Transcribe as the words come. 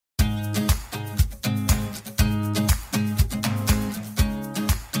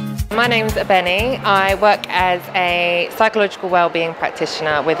My name's Abeni. I work as a psychological wellbeing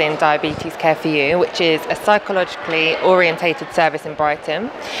practitioner within Diabetes Care for You, which is a psychologically orientated service in Brighton,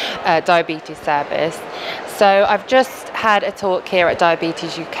 a diabetes service. So I've just had a talk here at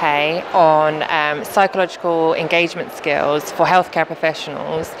Diabetes UK on psychological engagement skills for healthcare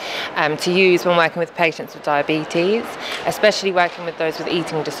professionals to use when working with patients with diabetes, especially working with those with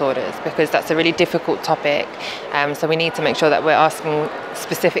eating disorders, because that's a really difficult topic. So we need to make sure that we're asking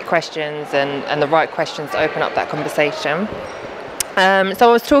specific questions and the right questions to open up that conversation. So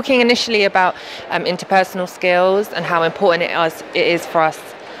I was talking initially about interpersonal skills and how important it is for us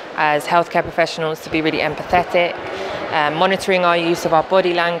as healthcare professionals to be really empathetic, monitoring our use of our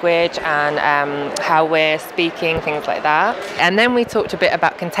body language and how we're speaking, things like that. And then we talked a bit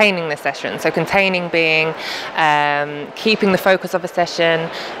about containing the session. So containing being keeping the focus of a session,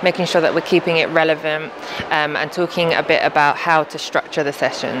 making sure that we're keeping it relevant, and talking a bit about how to structure the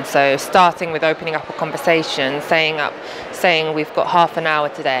session. So starting with opening up a conversation, saying we've got half an hour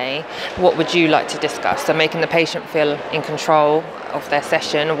today, what would you like to discuss? So making the patient feel in control of their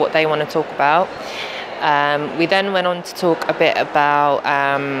session, what they want to talk about. We then went on to talk a bit about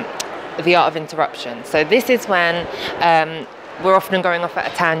the art of interruption. So this is when we're often going off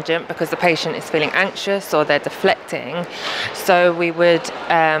at a tangent because the patient is feeling anxious or they're deflecting. So we would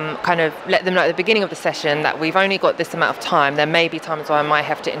kind of let them know at the beginning of the session that we've only got this amount of time. There may be times where I might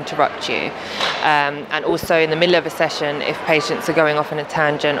have to interrupt you. And also in the middle of a session, if patients are going off on a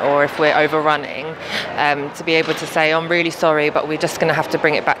tangent or if we're overrunning, to be able to say, I'm really sorry, but we're just going to have to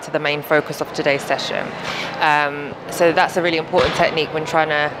bring it back to the main focus of today's session. So that's a really important technique when trying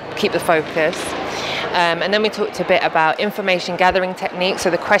to keep the focus. And then we talked a bit about information gathering techniques, so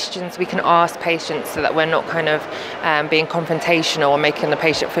the questions we can ask patients so that we're not kind of being confrontational or making the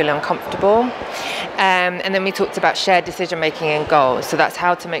patient feel uncomfortable. And then we talked about shared decision making and goals, so that's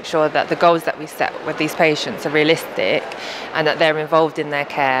how to make sure that the goals that we set with these patients are realistic and that they're involved in their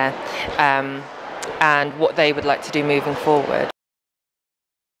care and what they would like to do moving forward.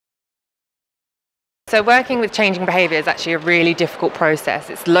 So working with changing behaviour is actually a really difficult process.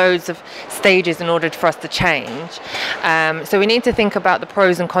 It's loads of stages in order for us to change. So we need to think about the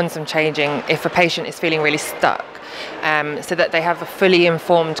pros and cons of changing if a patient is feeling really stuck, so that they have a fully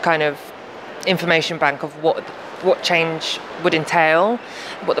informed kind of information bank of what change would entail,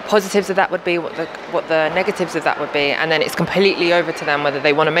 what the positives of that would be, what the negatives of that would be, and then it's completely over to them whether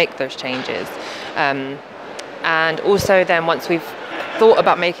they want to make those changes. And also then once we've thought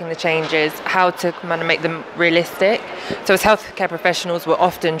about making the changes, how to kind of make them realistic. So as healthcare professionals, we're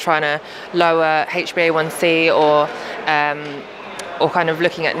often trying to lower HbA1c or kind of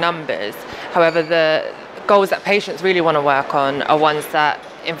looking at numbers. However, the goals that patients really want to work on are ones that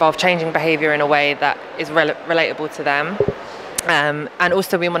involve changing behaviour in a way that is relatable to them. And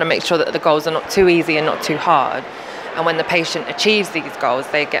also we want to make sure that the goals are not too easy and not too hard. And when the patient achieves these goals,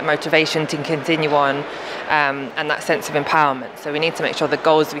 they get motivation to continue on and that sense of empowerment. So we need to make sure the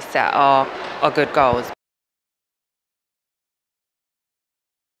goals we set are good goals.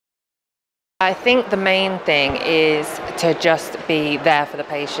 I think the main thing is to just be there for the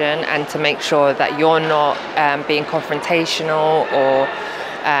patient and to make sure that you're not being confrontational or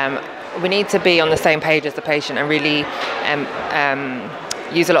we need to be on the same page as the patient and really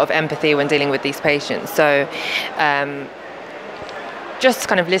use a lot of empathy when dealing with these patients. So just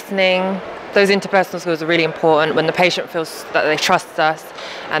kind of listening. Those interpersonal skills are really important. When the patient feels that they trust us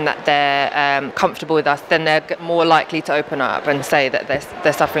and that they're comfortable with us, then they're more likely to open up and say that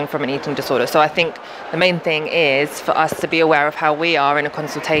they're suffering from an eating disorder. So I think the main thing is for us to be aware of how we are in a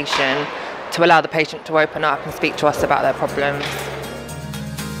consultation to allow the patient to open up and speak to us about their problems.